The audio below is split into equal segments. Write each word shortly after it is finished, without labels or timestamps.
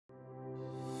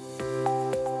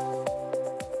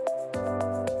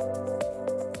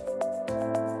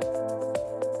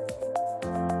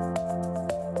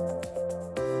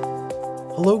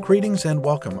Hello, greetings, and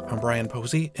welcome. I'm Brien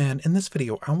Posey, and in this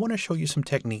video I want to show you some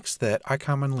techniques that I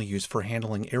commonly use for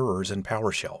handling errors in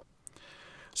PowerShell.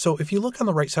 So if you look on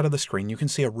the right side of the screen, you can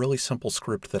see a really simple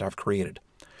script that I've created.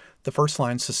 The first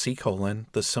line says C:.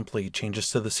 This simply changes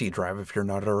to the C drive if you're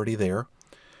not already there.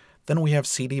 Then we have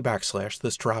CD \.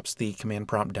 This drops the command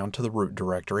prompt down to the root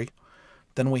directory.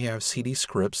 Then we have CD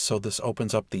scripts, so this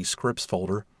opens up the scripts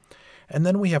folder. And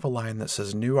then we have a line that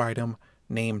says new item,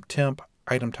 name temp,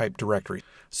 item type directory.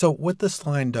 So what this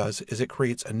line does is it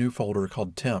creates a new folder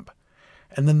called temp.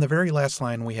 And then the very last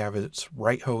line we have is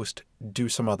write host, do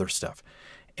some other stuff.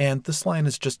 And this line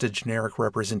is just a generic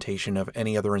representation of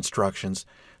any other instructions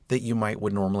that you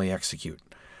would normally execute.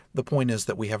 The point is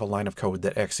that we have a line of code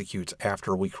that executes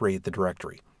after we create the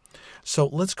directory. So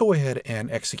let's go ahead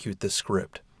and execute this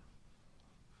script.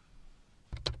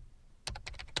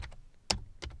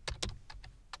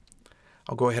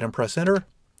 I'll go ahead and press enter,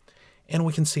 and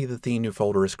we can see that the new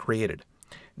folder is created.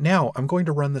 Now I'm going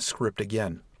to run the script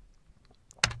again.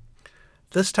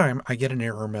 This time I get an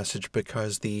error message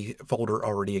because the folder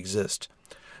already exists.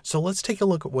 So let's take a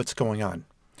look at what's going on.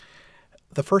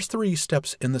 The first three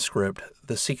steps in the script,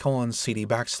 the C:, CD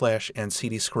 \, and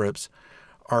CD scripts,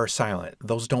 are silent.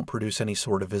 Those don't produce any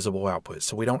sort of visible output,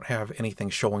 so we don't have anything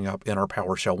showing up in our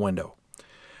PowerShell window.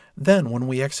 Then when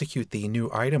we execute the new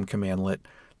item commandlet,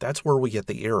 that's where we get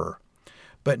the error.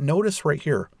 But notice right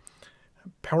here,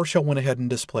 PowerShell went ahead and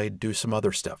displayed do some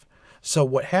other stuff. So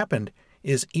what happened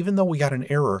is even though we got an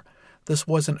error, this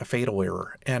wasn't a fatal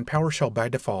error, and PowerShell by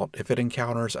default, if it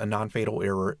encounters a non-fatal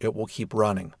error, it will keep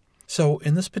running. So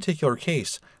in this particular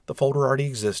case, the folder already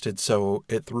existed, so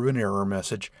it threw an error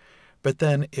message, but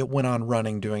then it went on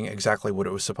running doing exactly what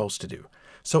it was supposed to do.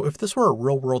 So if this were a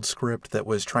real-world script that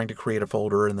was trying to create a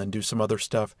folder and then do some other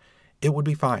stuff, it would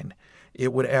be fine.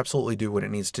 It would absolutely do what it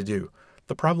needs to do.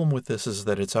 The problem with this is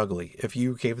that it's ugly. If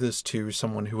you gave this to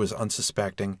someone who was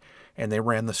unsuspecting and they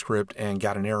ran the script and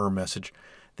got an error message,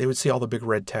 they would see all the big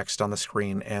red text on the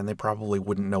screen and they probably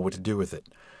wouldn't know what to do with it.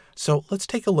 So let's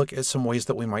take a look at some ways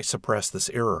that we might suppress this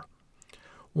error.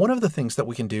 One of the things that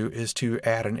we can do is to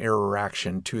add an error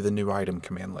action to the new item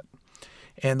commandlet.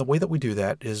 And the way that we do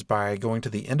that is by going to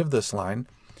the end of this line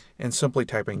and simply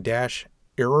typing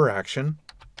 -ErrorAction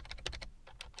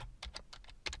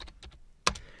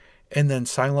and then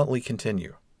silently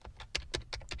continue.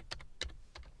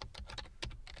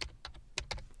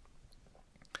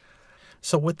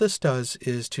 So what this does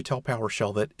is to tell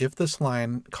PowerShell that if this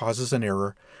line causes an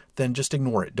error, then just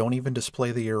ignore it. Don't even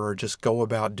display the error. Just go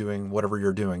about doing whatever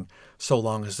you're doing, so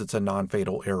long as it's a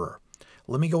non-fatal error.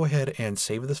 Let me go ahead and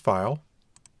save this file.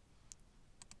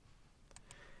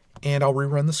 And I'll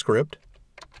rerun the script.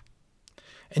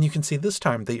 And you can see this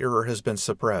time the error has been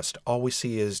suppressed. All we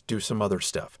see is do some other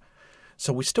stuff.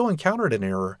 So we still encountered an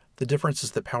error. The difference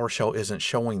is that PowerShell isn't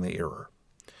showing the error.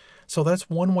 So that's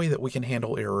one way that we can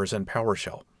handle errors in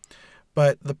PowerShell.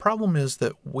 But the problem is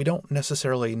that we don't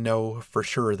necessarily know for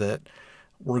sure that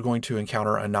we're going to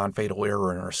encounter a non-fatal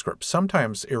error in our script.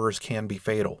 Sometimes errors can be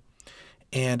fatal.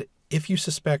 And if you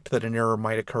suspect that an error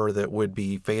might occur that would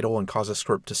be fatal and cause a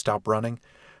script to stop running,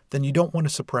 then you don't want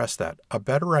to suppress that. A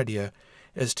better idea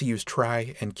is to use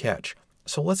try and catch.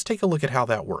 So let's take a look at how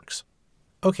that works.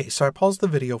 Okay, so I paused the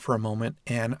video for a moment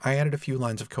and I added a few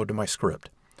lines of code to my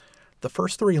script. The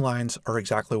first three lines are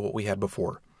exactly what we had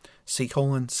before. C:,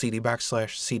 CD \,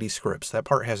 CD scripts. That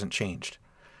part hasn't changed.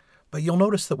 But you'll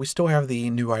notice that we still have the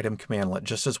new item commandlet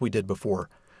just as we did before.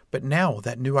 But now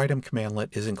that new item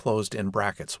commandlet is enclosed in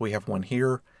brackets. We have one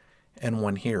here and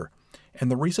one here. And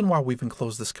the reason why we've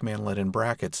enclosed this commandlet in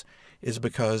brackets is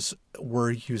because we're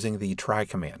using the try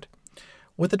command.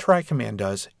 What the try command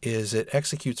does is it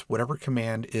executes whatever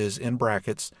command is in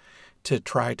brackets to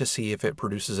try to see if it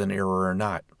produces an error or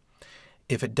not.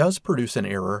 If it does produce an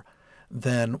error,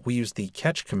 then we use the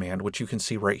catch command, which you can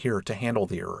see right here, to handle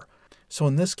the error. So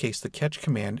in this case, the catch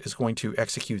command is going to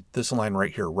execute this line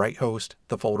right here, write host,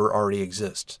 the folder already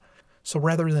exists. So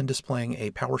rather than displaying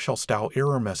a PowerShell style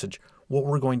error message, what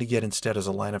we're going to get instead is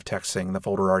a line of text saying the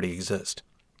folder already exists.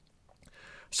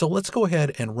 So let's go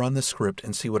ahead and run the script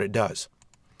and see what it does.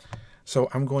 So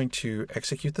I'm going to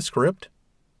execute the script.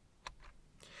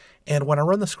 And when I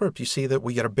run the script, you see that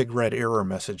we get a big red error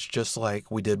message just like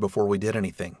we did before we did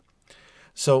anything.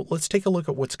 So let's take a look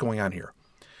at what's going on here.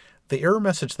 The error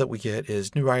message that we get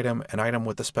is new item, an item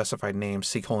with the specified name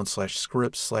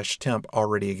C:/scripts/temp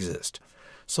already exist.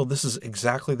 So this is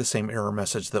exactly the same error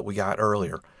message that we got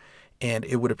earlier. And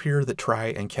it would appear that try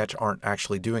and catch aren't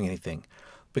actually doing anything.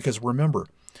 Because remember,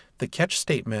 the catch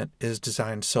statement is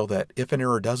designed so that if an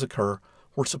error does occur,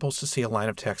 we're supposed to see a line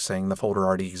of text saying the folder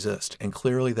already exists, and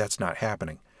clearly that's not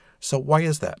happening. So why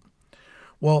is that?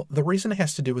 Well, the reason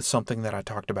has to do with something that I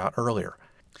talked about earlier.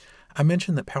 I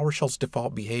mentioned that PowerShell's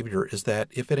default behavior is that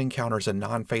if it encounters a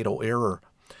non-fatal error,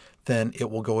 then it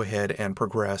will go ahead and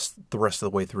progress the rest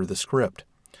of the way through the script.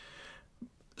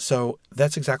 So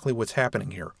that's exactly what's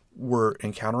happening here. We're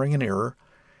encountering an error.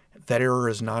 That error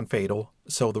is non-fatal,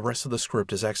 so the rest of the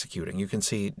script is executing. You can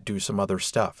see do some other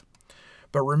stuff.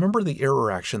 But remember the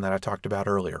error action that I talked about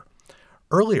earlier.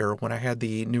 Earlier, when I had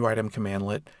the new item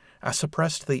commandlet, I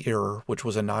suppressed the error, which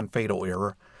was a non-fatal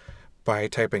error, by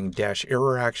typing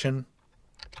 -ErrorAction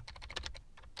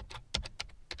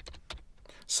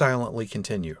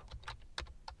SilentlyContinue.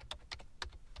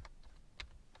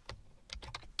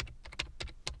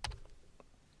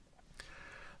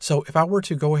 So if I were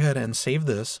to go ahead and save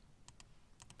this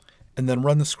and then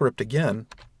run the script again,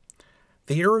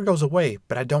 the error goes away,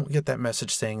 but I don't get that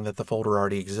message saying that the folder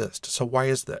already exists. So why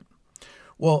is that?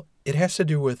 Well, it has to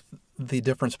do with the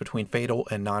difference between fatal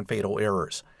and non-fatal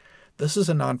errors. This is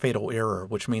a non-fatal error,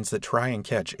 which means that try and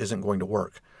catch isn't going to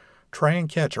work. Try and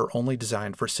catch are only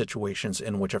designed for situations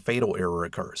in which a fatal error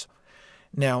occurs.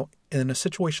 Now, in a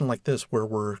situation like this where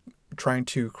we're trying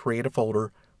to create a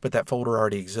folder, but that folder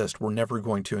already exists, we're never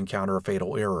going to encounter a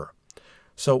fatal error.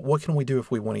 So what can we do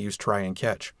if we want to use try and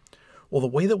catch? Well, the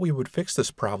way that we would fix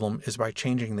this problem is by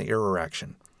changing the error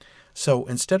action. So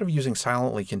instead of using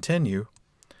SilentlyContinue,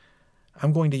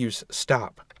 I'm going to use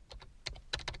stop.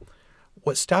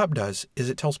 What stop does is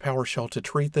it tells PowerShell to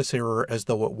treat this error as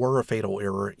though it were a fatal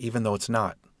error, even though it's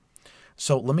not.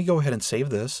 So let me go ahead and save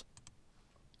this.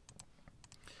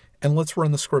 And let's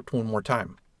run the script one more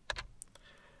time.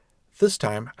 This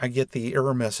time, I get the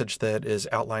error message that is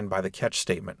outlined by the catch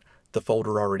statement. The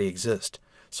folder already exists.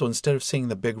 So instead of seeing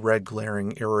the big red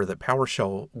glaring error that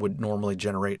PowerShell would normally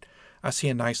generate, I see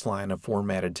a nice line of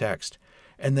formatted text.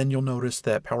 And then you'll notice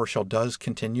that PowerShell does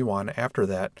continue on after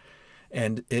that,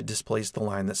 and it displays the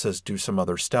line that says do some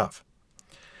other stuff.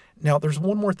 Now, there's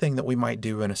one more thing that we might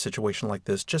do in a situation like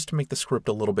this just to make the script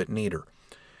a little bit neater.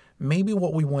 Maybe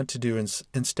what we want to do is,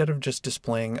 instead of just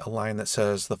displaying a line that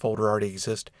says the folder already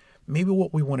exists, maybe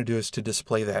what we want to do is to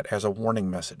display that as a warning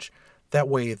message. That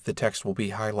way the text will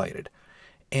be highlighted.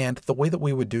 And the way that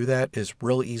we would do that is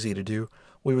really easy to do.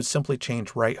 We would simply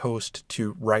change write host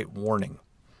to write warning.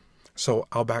 So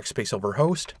I'll backspace over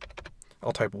host,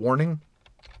 I'll type warning,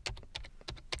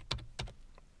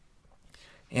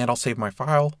 and I'll save my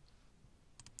file.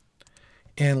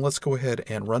 And let's go ahead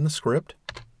and run the script.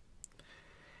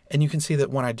 And you can see that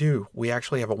when I do, we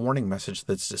actually have a warning message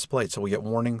that's displayed. So we get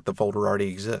warning, the folder already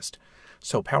exists.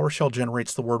 So PowerShell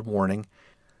generates the word warning.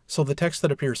 So the text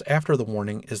that appears after the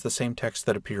warning is the same text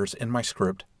that appears in my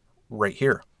script right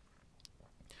here.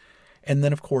 And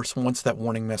then, of course, once that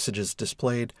warning message is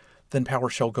displayed, then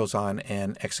PowerShell goes on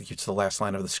and executes the last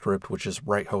line of the script, which is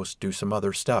write host, do some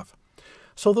other stuff.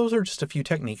 So those are just a few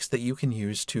techniques that you can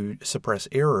use to suppress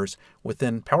errors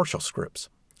within PowerShell scripts.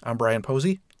 I'm Brien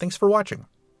Posey. Thanks for watching.